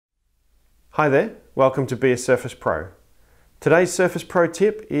Hi there, welcome to Be a Surface Pro. Today's Surface Pro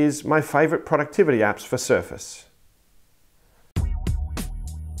tip is my favourite productivity apps for Surface.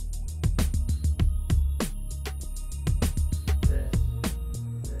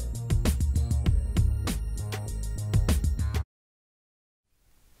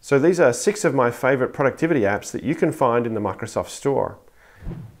 So these are 6 of my favourite productivity apps that you can find in the Microsoft Store.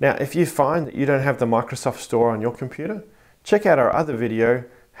 Now, if you find that you don't have the Microsoft Store on your computer, check out our other video,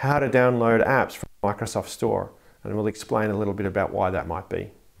 how to download apps from Microsoft Store, and we'll explain a little bit about why that might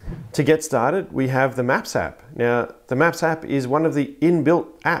be. To get started, we have the Maps app. Now, the Maps app is one of the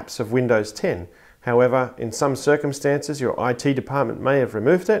inbuilt apps of Windows 10. However, in some circumstances, your IT department may have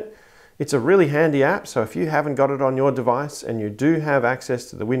removed it. It's a really handy app, so if you haven't got it on your device and you do have access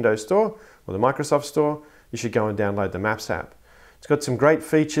to the Windows Store or the Microsoft Store, you should go and download the Maps app. It's got some great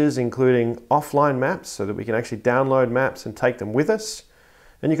features, including offline maps, so that we can actually download maps and take them with us.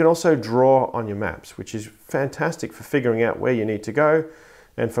 And you can also draw on your maps, which is fantastic for figuring out where you need to go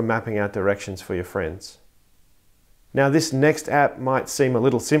and for mapping out directions for your friends. Now, this next app might seem a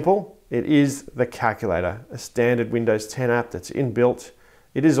little simple. It is the Calculator, a standard Windows 10 app that's inbuilt.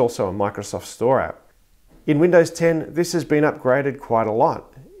 It is also a Microsoft Store app. In Windows 10, this has been upgraded quite a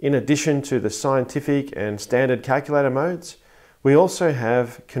lot. In addition to the scientific and standard calculator modes, we also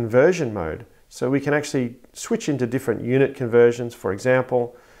have conversion mode. So we can actually switch into different unit conversions. For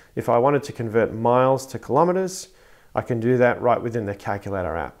example, if I wanted to convert miles to kilometers, I can do that right within the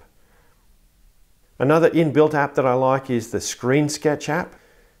Calculator app. Another inbuilt app that I like is the Screen Sketch app.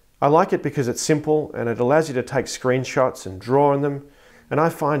 I like it because it's simple and it allows you to take screenshots and draw on them, and I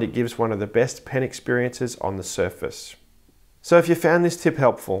find it gives one of the best pen experiences on the Surface. So if you found this tip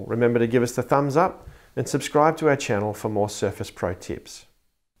helpful, remember to give us the thumbs up and subscribe to our channel for more Surface Pro tips.